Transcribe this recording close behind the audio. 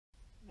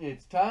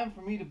It's time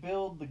for me to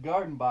build the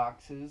garden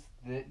boxes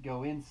that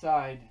go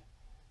inside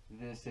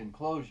this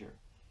enclosure.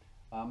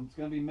 It's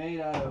going to be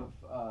made out of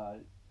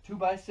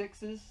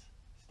 2x6s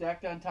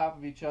stacked on top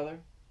of each other,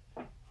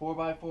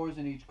 4x4s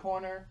in each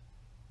corner,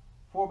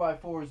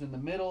 4x4s in the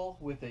middle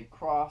with a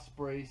cross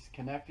brace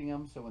connecting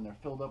them so when they're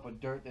filled up with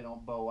dirt they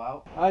don't bow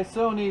out. I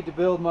so need to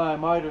build my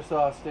miter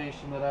saw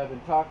station that I've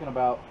been talking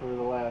about for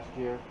the last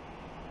year.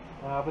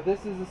 But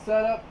this is a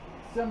setup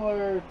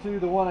similar to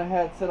the one I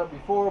had set up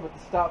before, but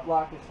the stop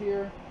block is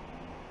here.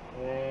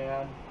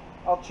 And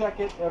I'll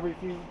check it every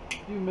few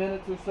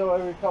minutes or so,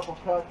 every couple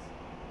cuts.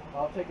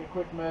 I'll take a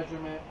quick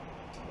measurement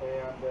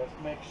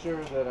and make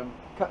sure that I'm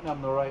cutting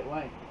them the right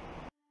length.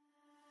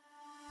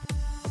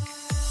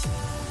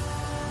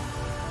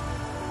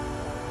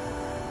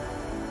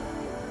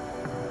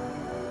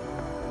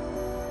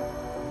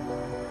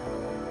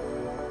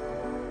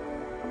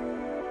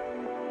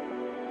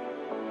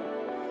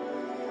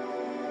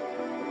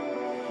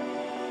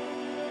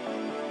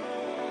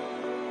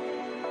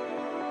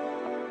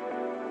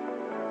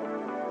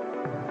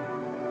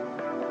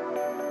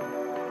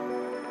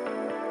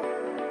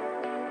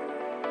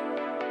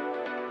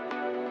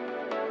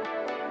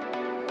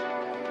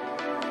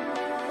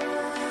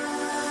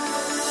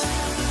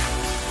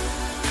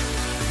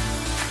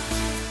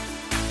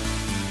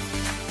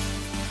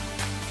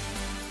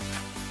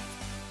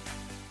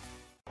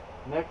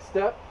 Next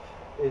step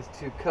is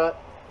to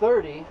cut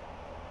 30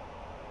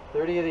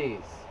 of these.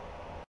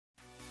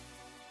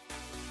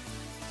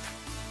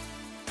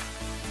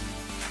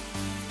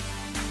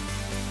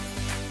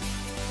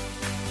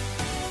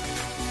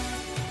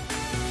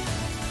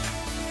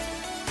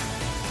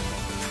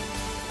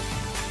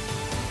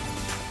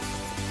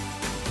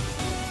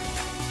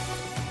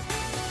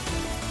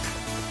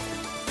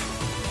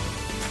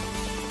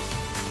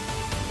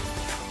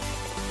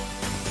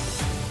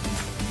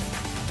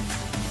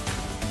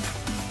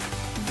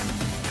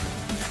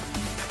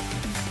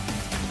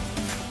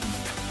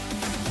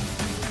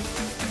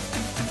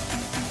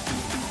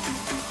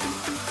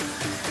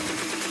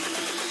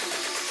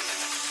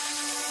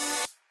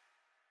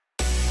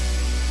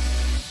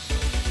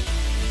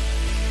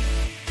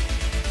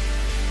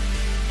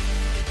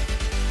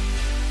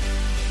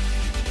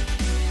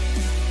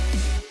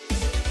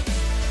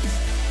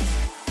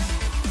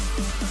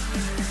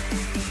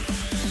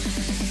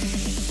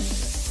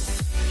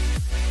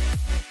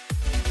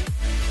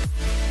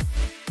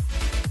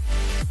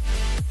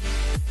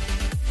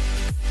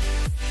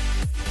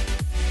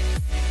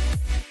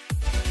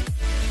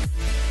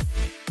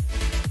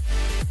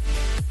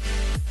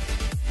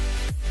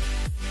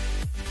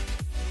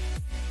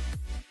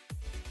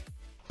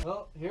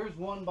 Well, here's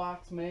one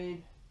box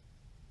made.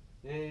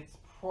 It's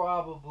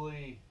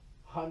probably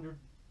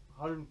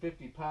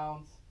 150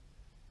 pounds.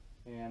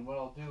 And what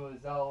I'll do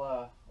is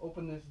I'll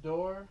open this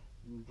door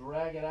and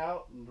drag it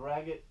out and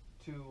drag it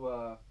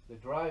to the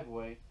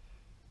driveway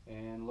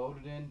and load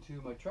it into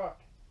my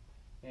truck.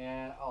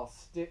 And I'll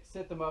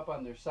sit them up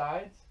on their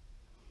sides.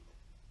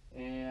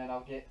 And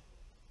I'll get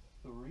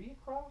 3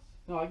 across?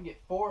 No, I can get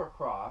 4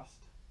 across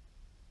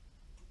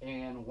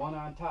and 1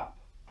 on top.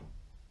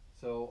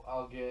 So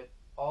I'll get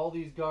all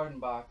these garden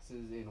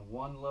boxes in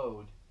one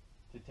load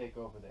to take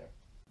over there.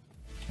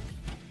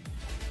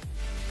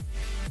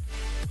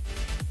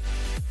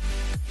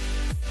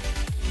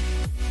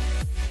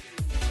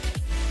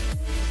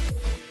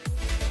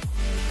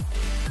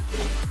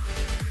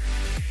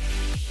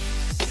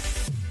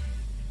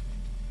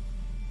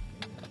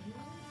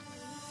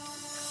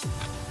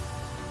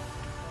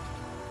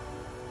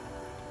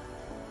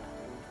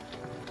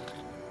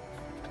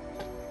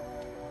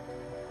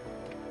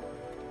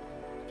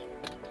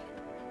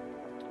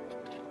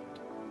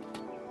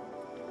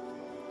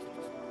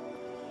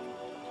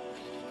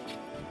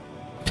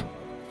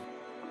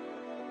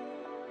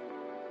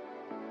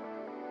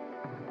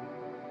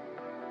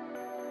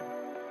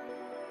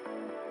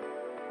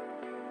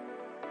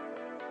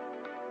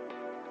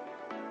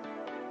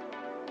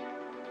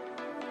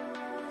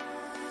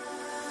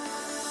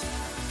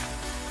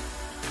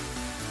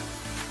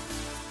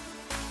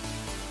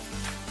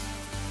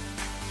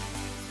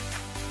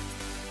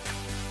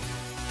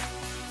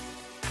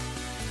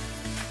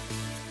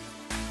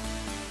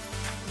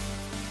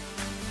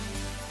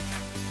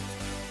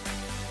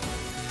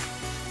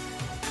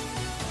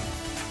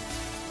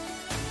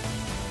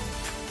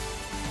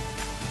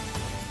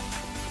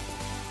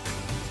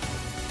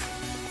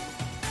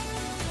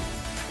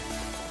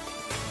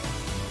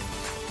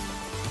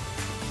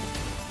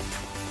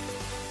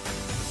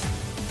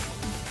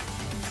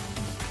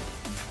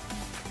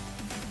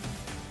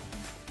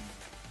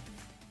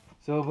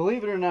 So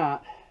believe it or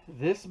not,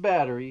 this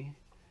battery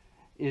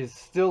is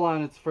still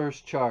on its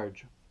first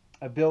charge.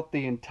 I built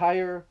the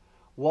entire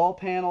wall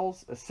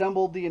panels,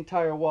 assembled the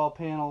entire wall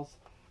panels,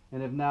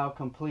 and have now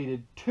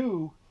completed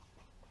 2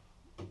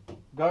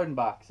 garden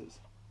boxes.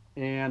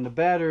 And the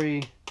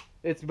battery,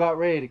 it's about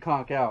ready to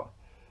conk out.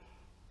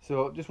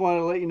 So just wanted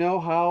to let you know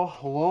how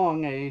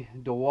long a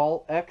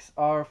DeWalt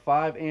XR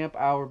 5 amp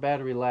hour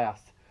battery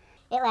lasts.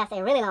 It lasts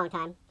a really long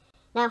time.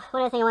 Now,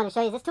 one other thing I wanted to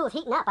show you is this tool is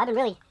heating up. I've been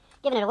really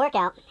giving it a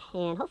workout,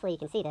 and hopefully you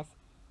can see this.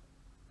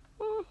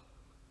 Can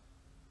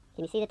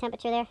you see the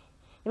temperature there?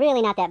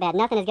 Really not that bad.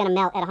 Nothing is going to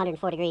melt at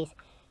 104 degrees.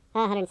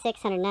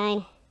 106,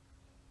 109,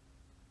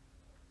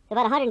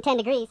 about 110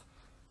 degrees,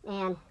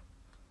 and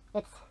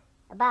it's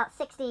about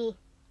 60,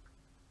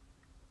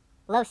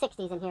 low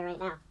 60s in here right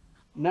now.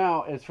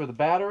 Now, as for the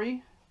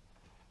battery,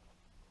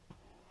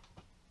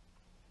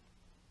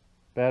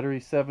 battery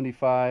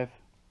 75,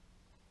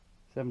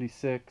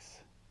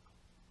 76,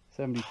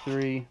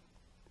 73,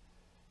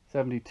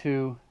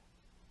 72,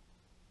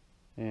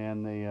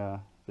 and the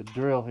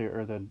drill here,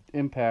 or the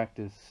impact,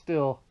 is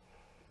still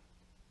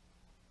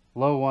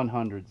low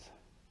 100s.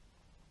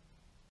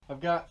 I've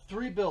got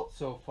 3 built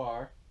so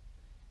far,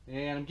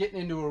 and I'm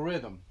getting into a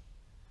rhythm.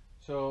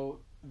 So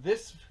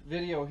this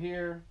video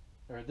here,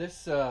 or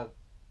this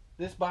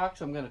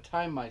box, I'm going to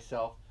time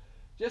myself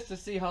just to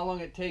see how long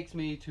it takes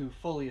me to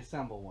fully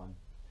assemble one.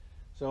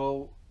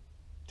 So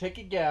take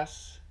a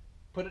guess,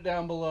 put it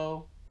down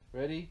below.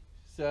 Ready,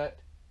 set,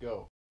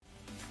 go.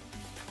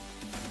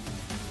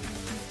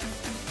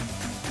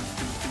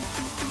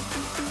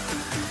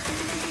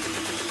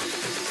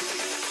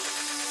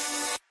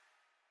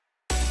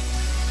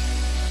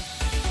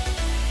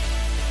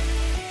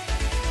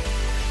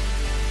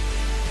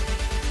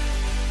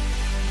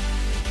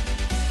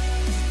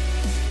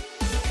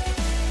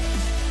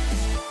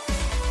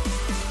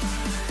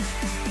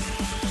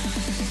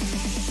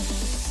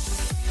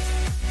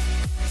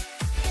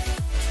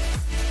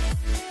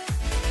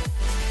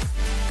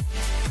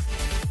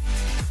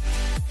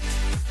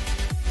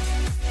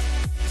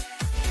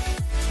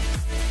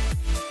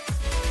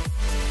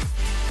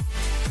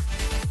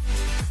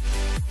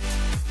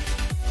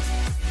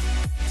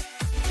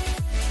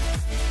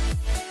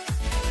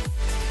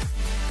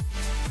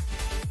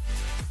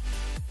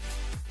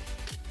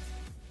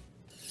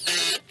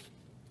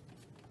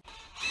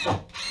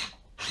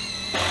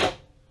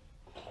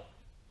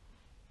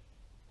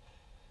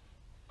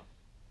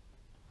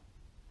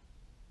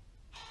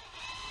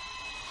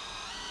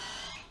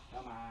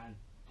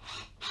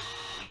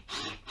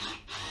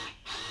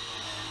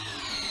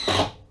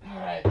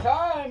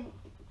 Time!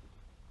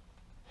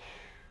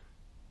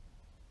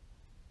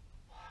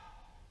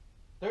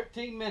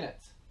 13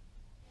 minutes.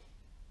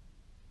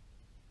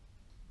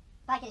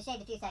 If I could have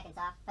shaved a few seconds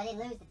off, if I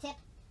didn't lose the tip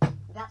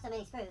and drop so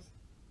many screws.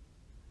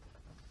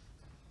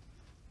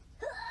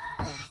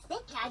 I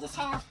think I just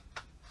have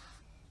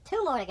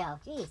 2 more to go.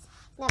 Jeez, it's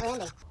never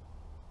ending.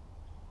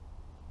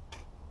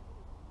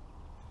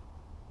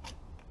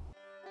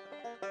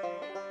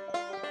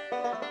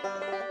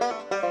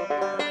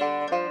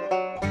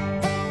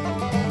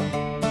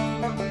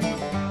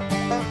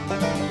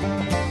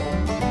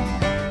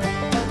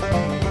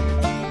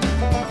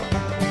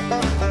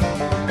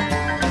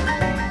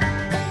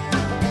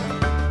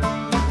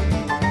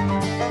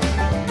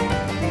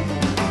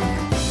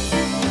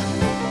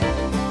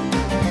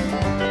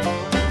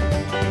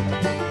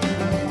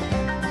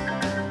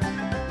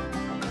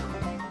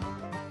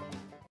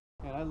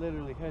 I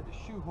literally had to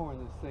shoehorn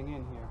this thing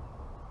in here.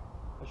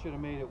 I should have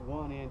made it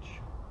 1 inch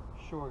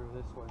shorter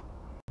this way.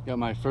 Got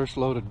my first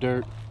load of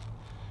dirt.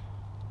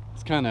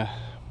 It's kind of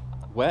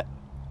wet,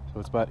 so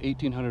it's about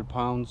 1,800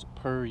 pounds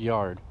per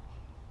yard.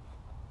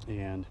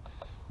 And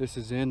this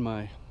is in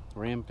my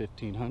Ram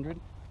 1500.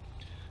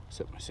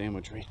 Set my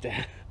sandwich right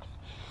there.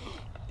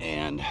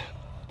 And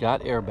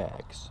got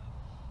airbags.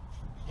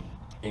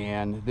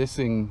 And this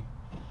thing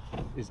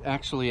is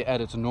actually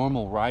at its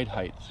normal ride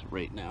height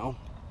right now.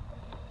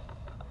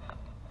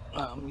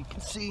 You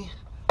can see,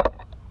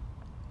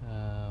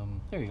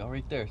 there you go,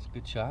 right there. It's a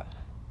good shot.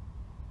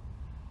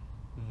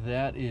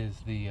 That is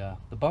the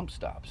bump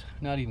stops.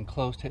 Not even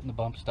close to hitting the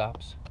bump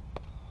stops.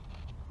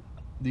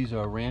 These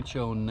are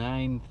Rancho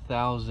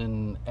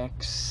 9000X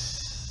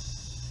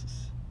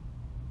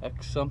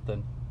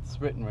something.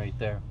 It's written right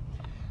there.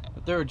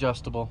 But they're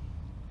adjustable.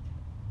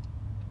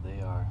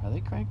 Are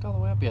they cranked all the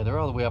way up? Yeah, they're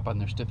all the way up on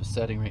their stiffest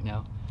setting right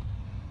now.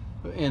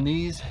 And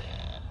these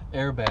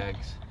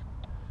airbags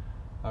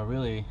are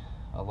really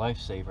a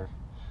lifesaver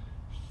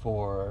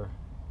for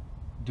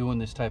doing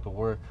this type of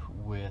work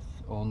with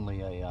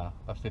only a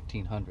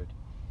 1500.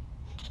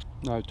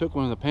 Now I took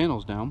one of the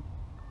panels down,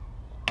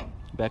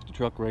 backed the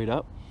truck right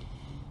up,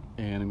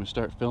 and I'm going to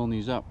start filling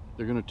these up.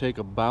 They're going to take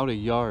about a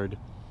yard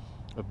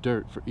of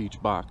dirt for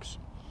each box.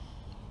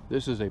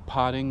 This is a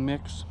potting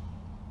mix.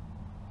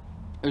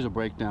 There's a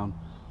breakdown,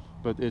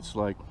 but it's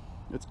like,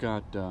 it's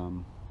got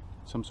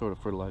some sort of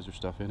fertilizer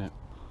stuff in it.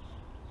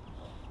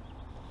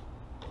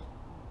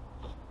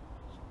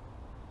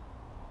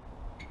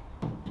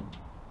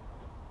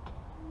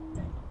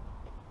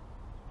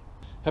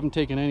 Haven't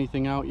taken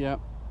anything out yet,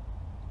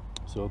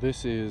 so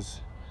this is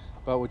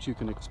about what you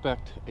can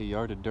expect a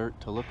yard of dirt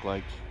to look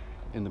like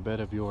in the bed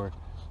of your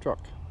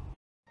truck.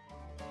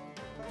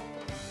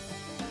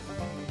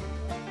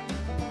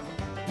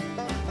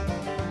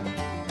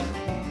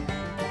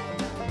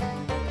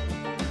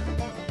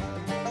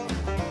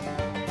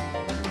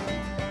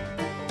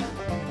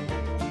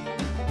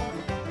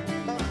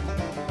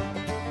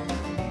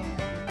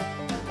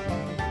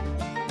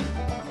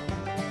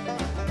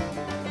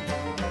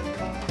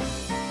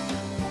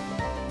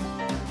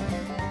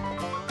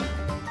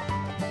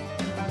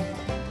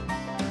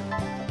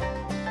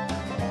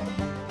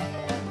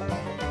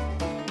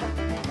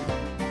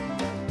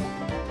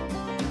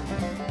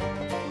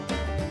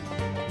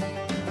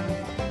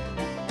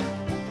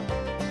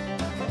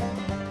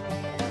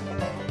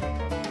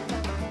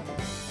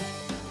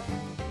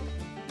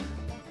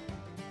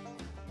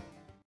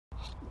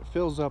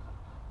 fills up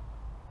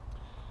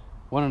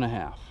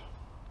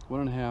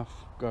 1.5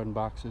 garden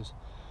boxes,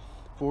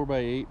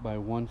 4x8 by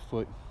 1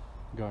 foot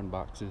garden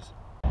boxes.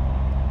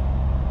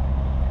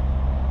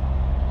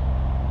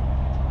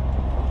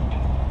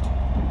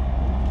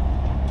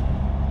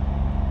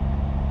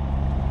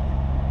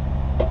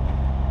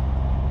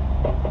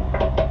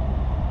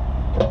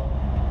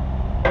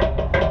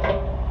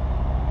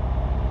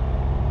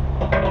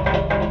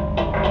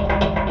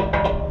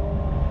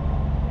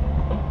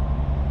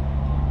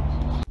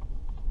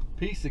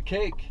 Piece of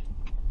cake.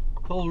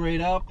 Pull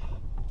right up,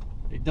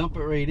 they dump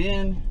it right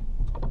in,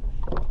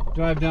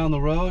 drive down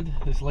the road.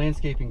 This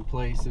landscaping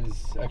place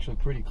is actually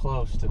pretty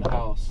close to the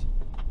house,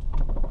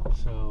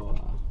 so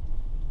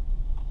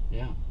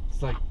yeah,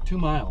 it's like 2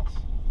 miles.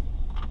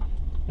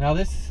 Now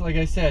this, like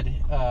I said,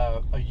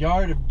 a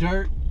yard of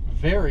dirt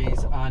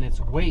varies on its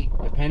weight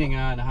depending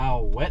on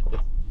how wet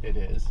it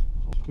is.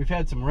 We've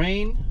had some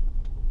rain,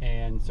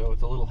 and so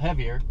it's a little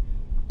heavier.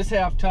 This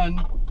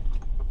half-ton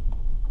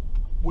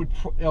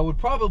would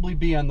probably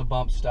be on the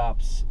bump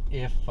stops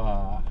if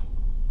I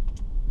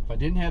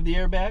didn't have the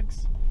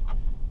airbags.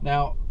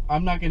 Now,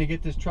 I'm not going to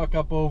get this truck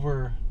up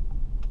over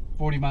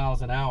 40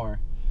 miles an hour,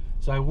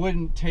 so I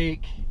wouldn't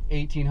take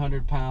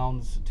 1,800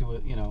 pounds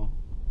to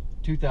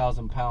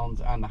 2,000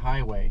 pounds on the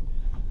highway,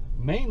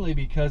 mainly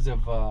because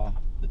of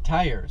the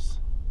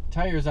tires.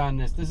 Tires on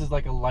this is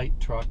like a light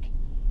truck,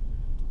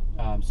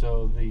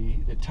 so the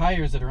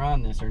tires that are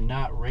on this are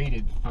not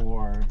rated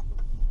for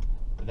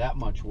that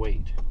much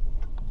weight.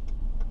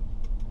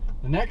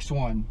 The next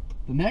one,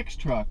 the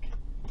next truck,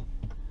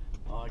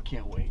 oh, I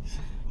can't wait.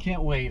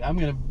 Can't wait. I'm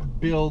going to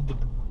build the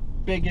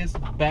biggest,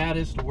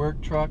 baddest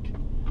work truck,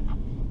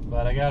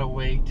 but I gotta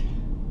wait.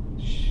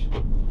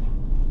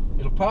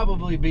 It'll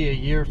probably be a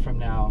year from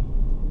now.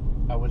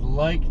 I would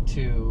like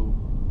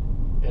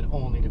it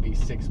only to be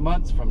 6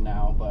 months from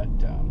now, but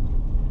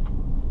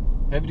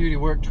heavy-duty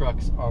work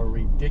trucks are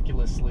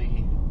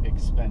ridiculously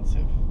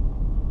expensive.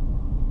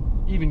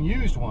 Even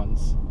used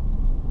ones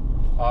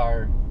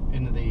are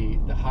into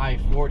the high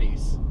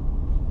 40s.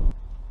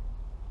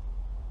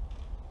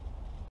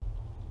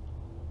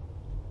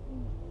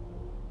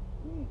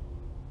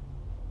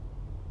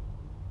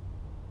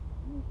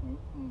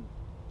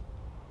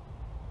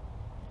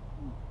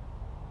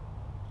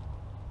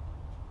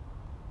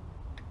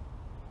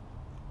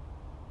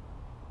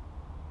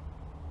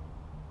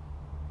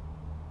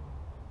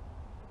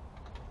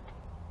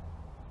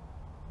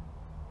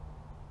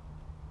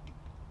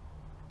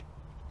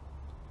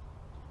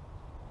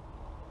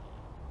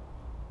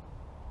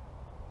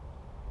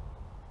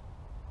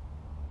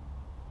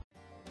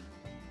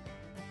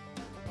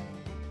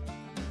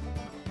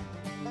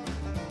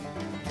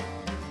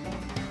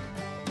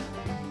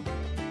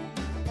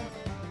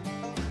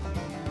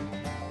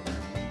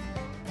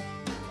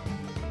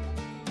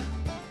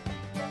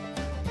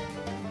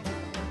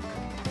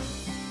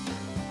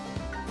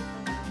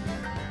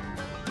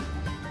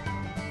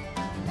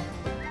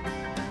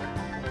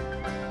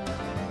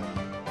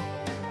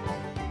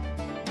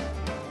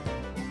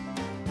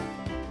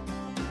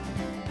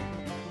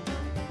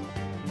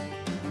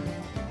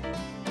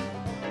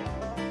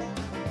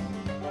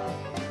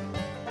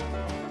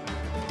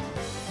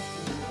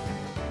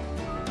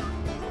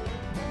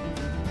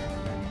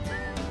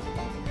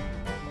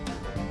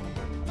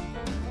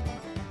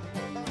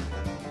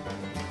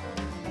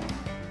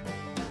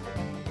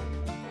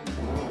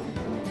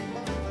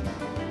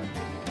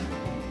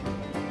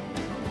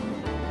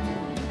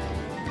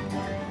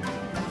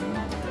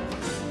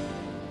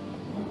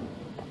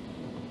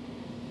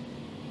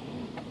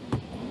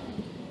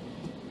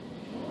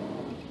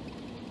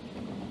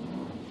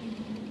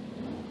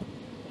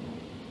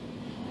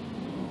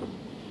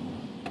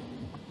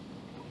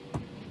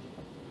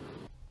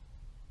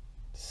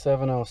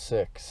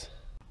 $7:06.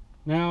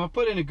 Now I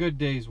put in a good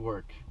day's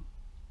work,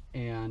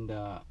 and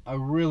I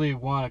really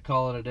want to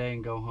call it a day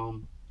and go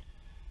home.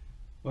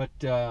 But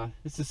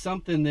this is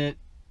something that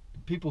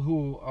people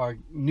who are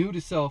new to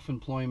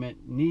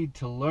self-employment need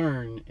to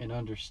learn and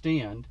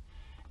understand,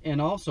 and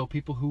also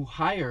people who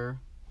hire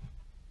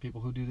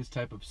people who do this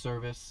type of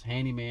service,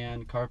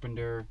 handyman,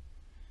 carpenter,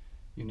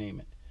 you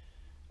name it.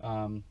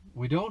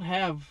 We don't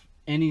have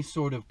any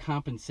sort of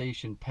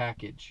compensation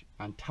package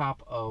on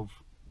top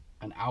of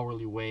an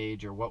hourly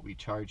wage or what we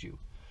charge you.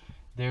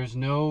 There's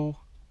no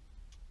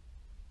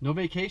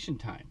vacation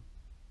time.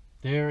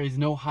 There is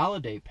no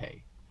holiday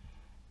pay.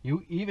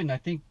 You even, I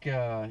think,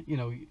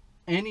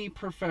 any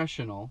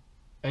professional,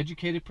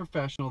 educated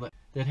professional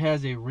that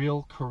has a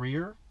real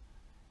career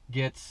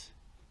gets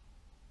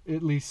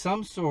at least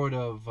some sort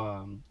of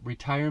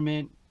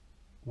retirement,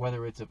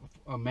 whether it's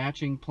a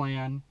matching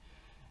plan.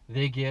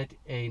 They get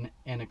an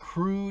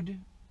accrued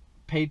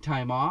paid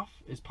time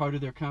off as part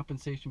of their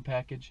compensation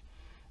package.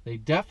 They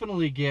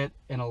definitely get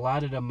an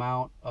allotted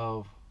amount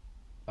of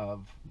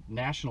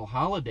national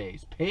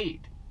holidays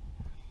paid.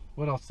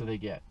 What else do they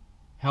get?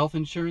 Health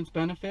insurance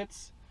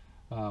benefits.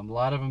 A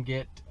lot of them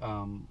get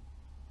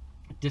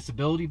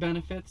disability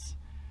benefits.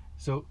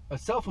 So a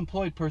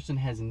self-employed person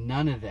has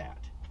none of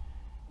that.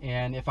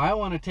 And if I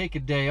want to take a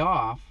day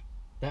off,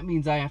 that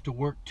means I have to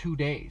work 2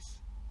 days.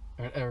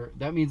 Or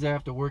that means I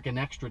have to work an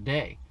extra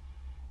day.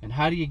 And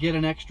how do you get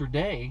an extra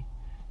day?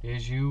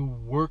 Is you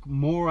work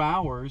more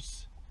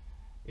hours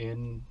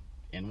in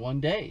one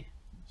day.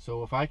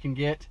 So if I can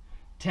get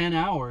 10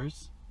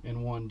 hours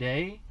in one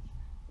day,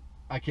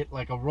 I get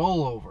like a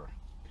rollover.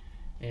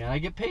 And I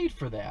get paid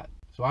for that.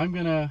 So I'm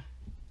gonna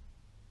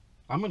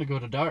go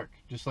to dark,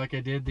 just like I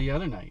did the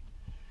other night.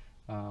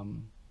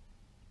 I'm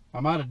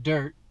out of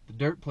dirt. The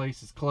dirt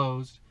place is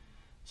closed.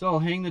 So I'll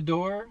hang the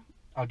door.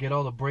 I'll get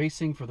all the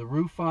bracing for the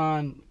roof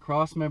on,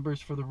 cross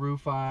members for the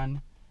roof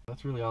on.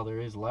 That's really all there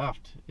is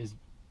left.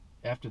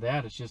 After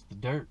that, it's just the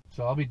dirt.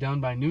 So I'll be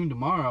done by noon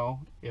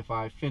tomorrow if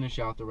I finish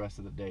out the rest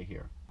of the day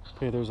here.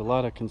 Okay, there's a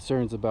lot of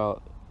concerns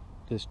about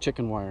this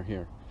chicken wire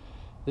here.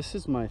 This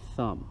is my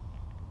thumb.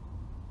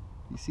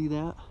 You see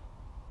that?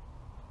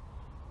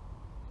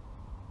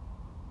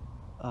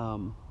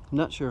 I'm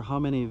not sure how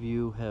many of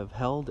you have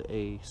held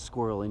a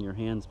squirrel in your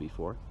hands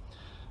before,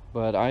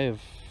 but I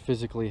have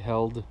physically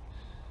held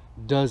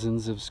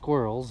dozens of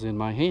squirrels in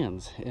my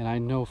hands, and I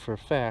know for a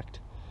fact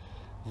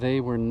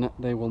they will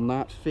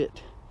not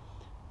fit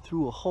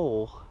through a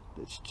hole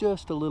that's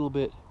just a little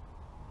bit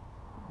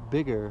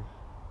bigger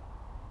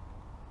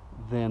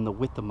than the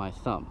width of my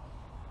thumb.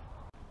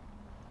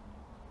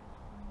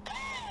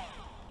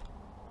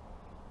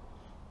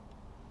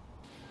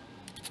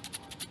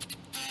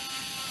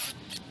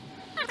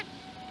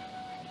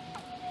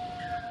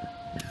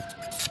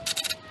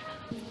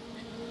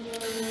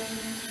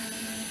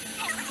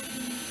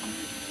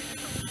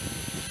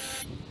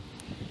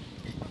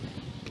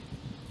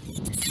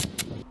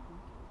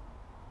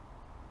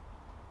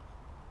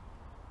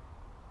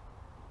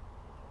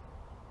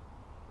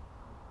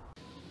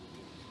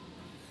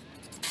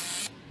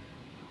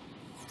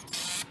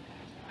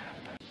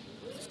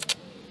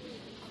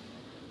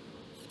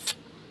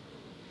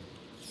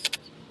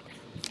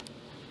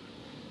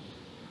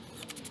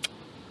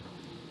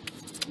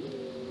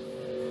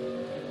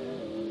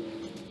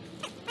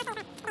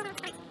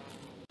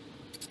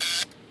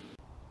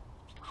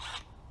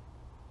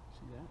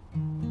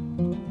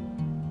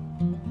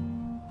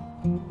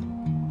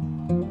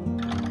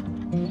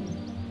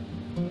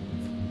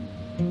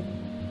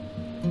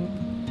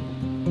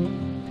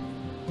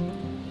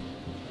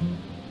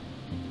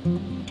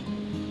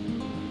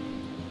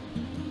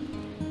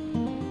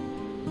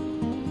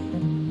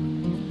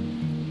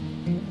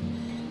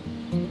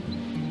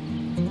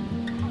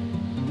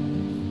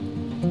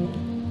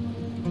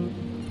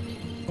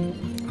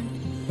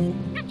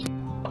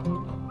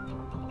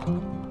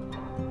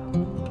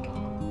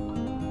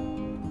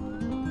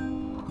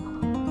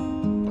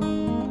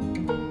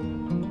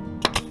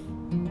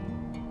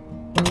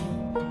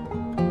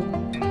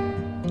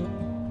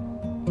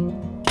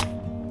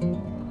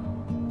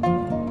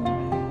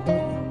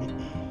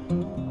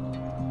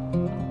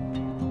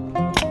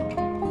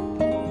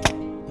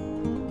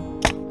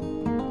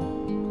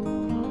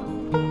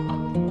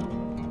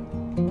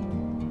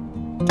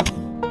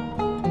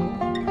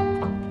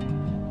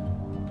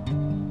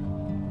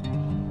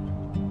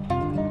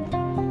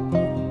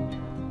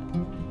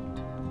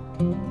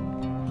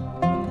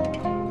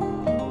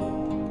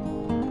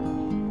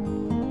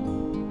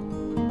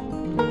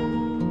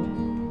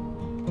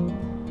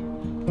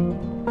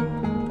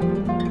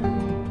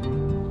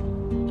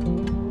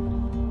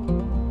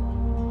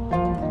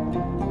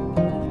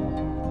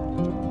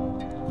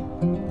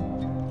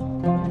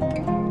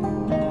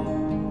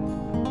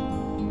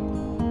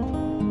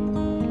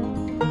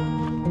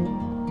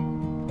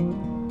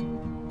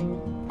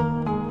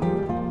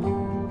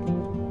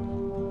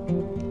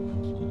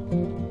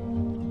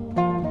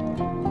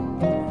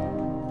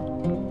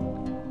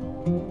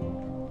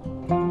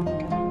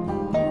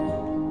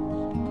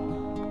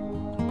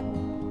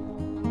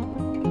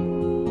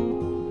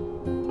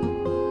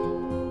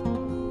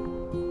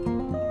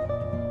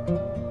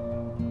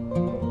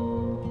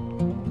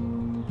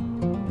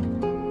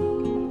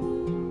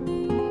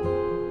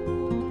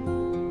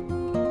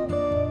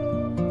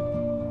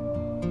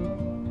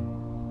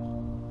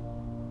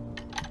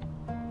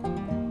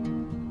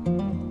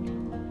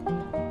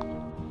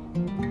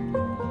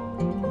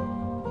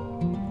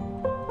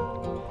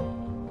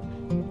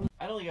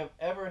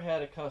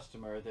 Had a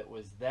customer that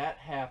was that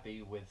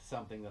happy with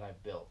something that I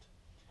built.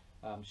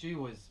 She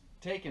was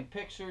taking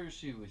pictures,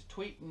 she was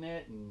tweeting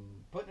it and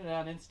putting it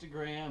on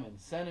Instagram and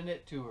sending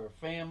it to her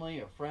family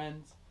or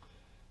friends.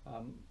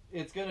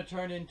 It's going to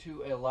turn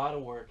into a lot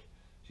of work.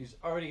 She's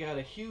already got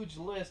a huge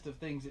list of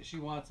things that she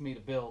wants me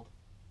to build.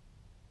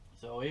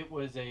 So it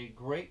was a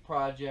great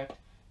project.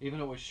 Even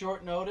though it was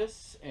short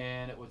notice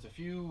and it was a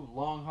few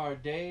long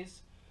hard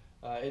days,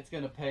 it's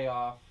going to pay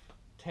off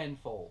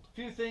tenfold. A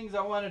few things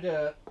I wanted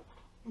to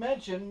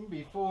mention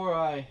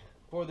before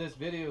this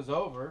video is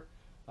over.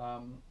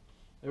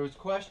 There was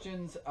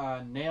questions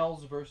on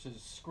nails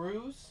versus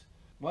screws.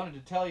 Wanted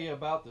to tell you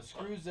about the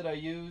screws that I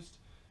used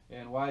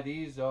and why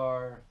these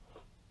are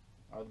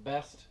the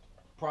best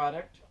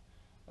product,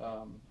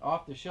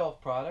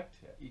 off-the-shelf product.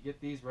 You get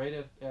these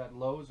right at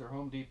Lowe's or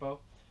Home Depot.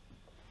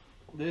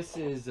 This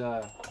is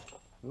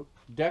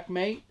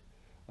Deckmate,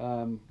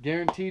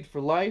 guaranteed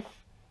for life.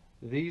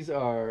 These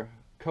are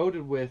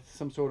coated with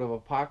some sort of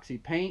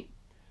epoxy paint.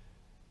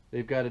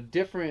 They've got a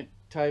different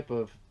type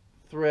of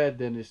thread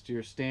than just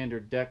your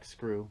standard deck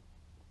screw.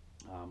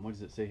 What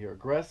does it say here?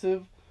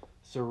 Aggressive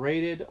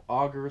serrated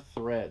auger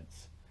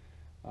threads.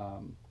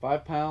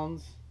 5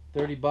 pounds,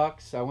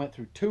 $30. I went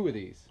through 2 of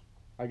these.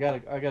 I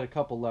got a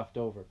couple left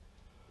over.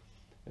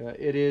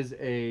 It is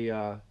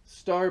a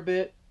star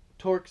bit,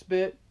 Torx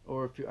bit,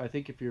 or I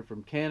think if you're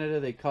from Canada,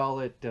 they call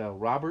it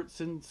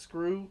Robertson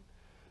screw.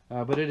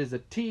 But it is a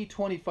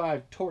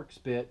T25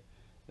 Torx bit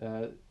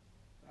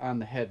on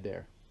the head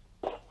there.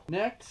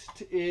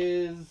 Next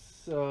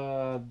is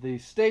the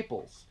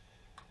staples.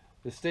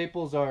 The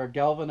staples are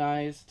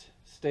galvanized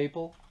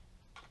staple.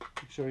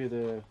 I'll show you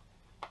the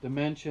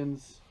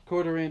dimensions: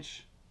 1/4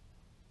 inch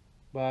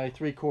by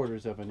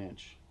 3/4 of an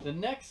inch. The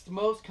next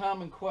most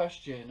common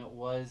question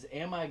was,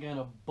 am I going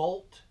to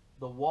bolt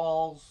the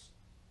walls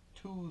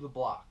to the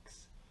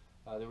blocks,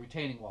 the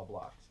retaining wall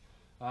blocks?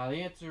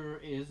 The answer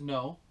is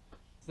no.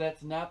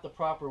 That's not the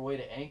proper way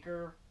to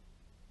anchor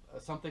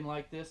something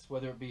like this,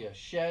 whether it be a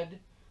shed.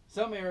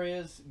 Some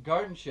areas,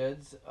 garden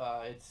sheds,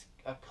 it's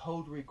a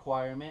code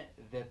requirement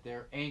that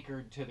they're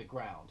anchored to the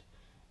ground.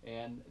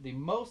 And the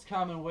most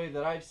common way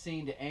that I've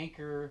seen to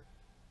anchor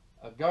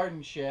a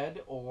garden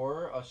shed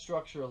or a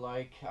structure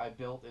like I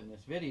built in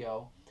this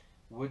video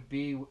would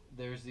be,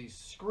 there's these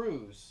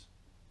screws,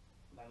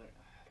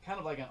 kind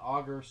of like an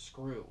auger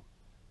screw.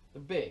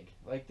 They're big,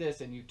 like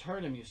this, and you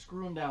turn them, you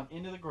screw them down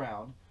into the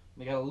ground,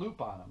 and they got a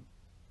loop on them.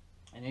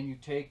 And then you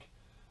take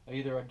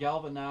either a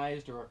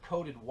galvanized or a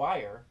coated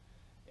wire,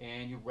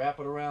 and you wrap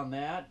it around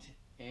that,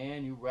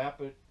 and you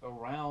wrap it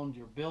around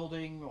your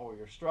building or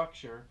your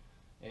structure,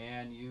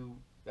 and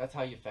that's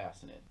how you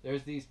fasten it.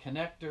 There's these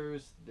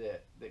connectors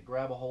that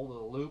grab a hold of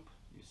the loop.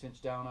 You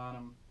cinch down on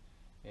them,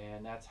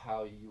 and that's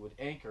how you would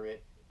anchor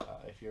it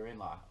if you're in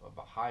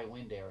a high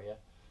wind area.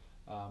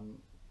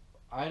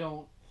 I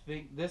don't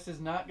think this is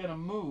not going to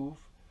move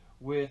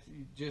with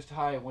just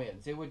high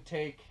winds. It would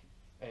take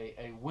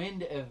a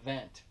wind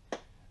event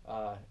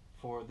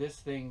for this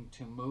thing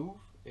to move.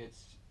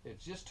 It's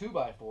just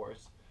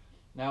 2x4s.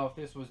 Now, if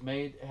this was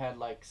had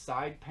like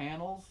side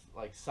panels,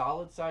 like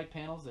solid side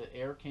panels that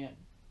air can't,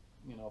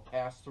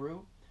 pass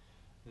through,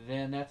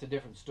 then that's a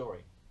different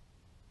story.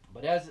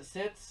 But as it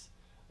sits,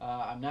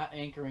 I'm not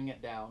anchoring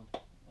it down.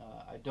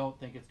 I don't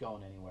think it's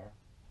going anywhere.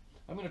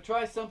 I'm going to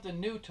try something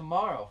new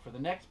tomorrow for the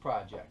next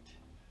project.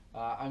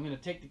 I'm going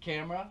to take the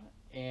camera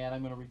and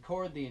I'm going to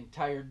record the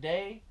entire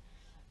day,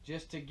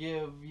 just to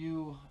give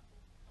you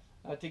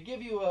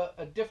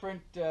a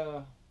different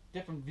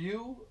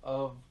view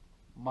of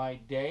my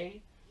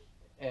day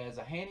as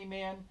a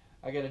handyman.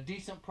 I got a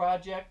decent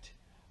project.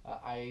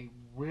 I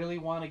really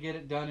want to get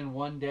it done in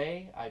one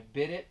day. I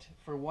bid it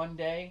for one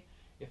day.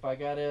 If I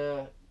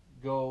gotta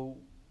go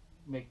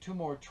make 2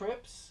 more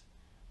trips,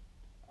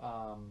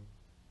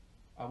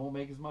 I won't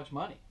make as much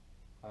money.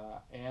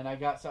 And I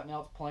got something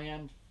else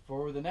planned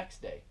for the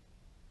next day.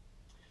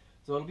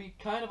 So it'll be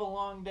kind of a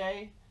long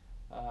day.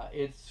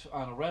 It's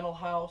on a rental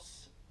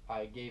house.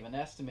 I gave an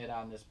estimate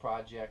on this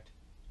project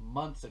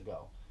months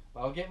ago.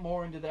 But I'll get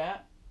more into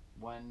that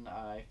when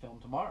I film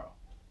tomorrow.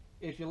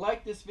 If you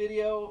like this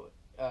video,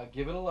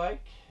 give it a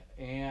like,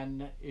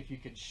 and if you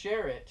could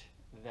share it,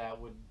 that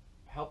would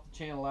help the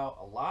channel out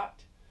a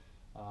lot.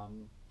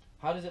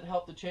 How does it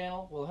help the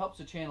channel? Well, it helps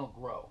the channel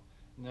grow.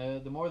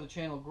 And the more the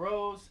channel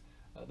grows,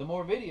 the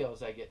more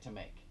videos I get to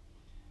make.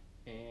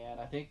 And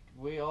I think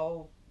we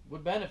all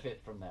would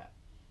benefit from that.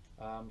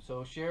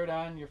 So share it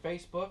on your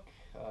Facebook,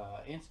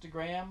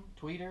 Instagram,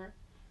 Twitter,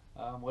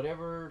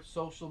 whatever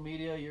social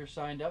media you're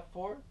signed up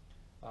for.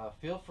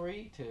 Feel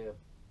free to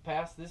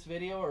pass this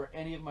video or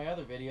any of my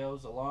other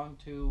videos along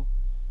to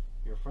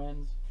your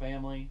friends,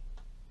 family,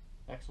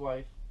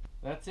 ex-wife.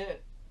 That's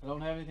it. I don't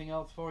have anything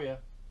else for you.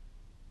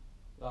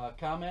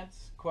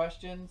 Comments,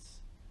 questions,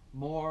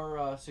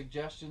 more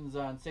suggestions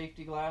on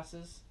safety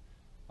glasses,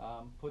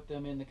 put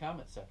them in the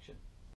comment section.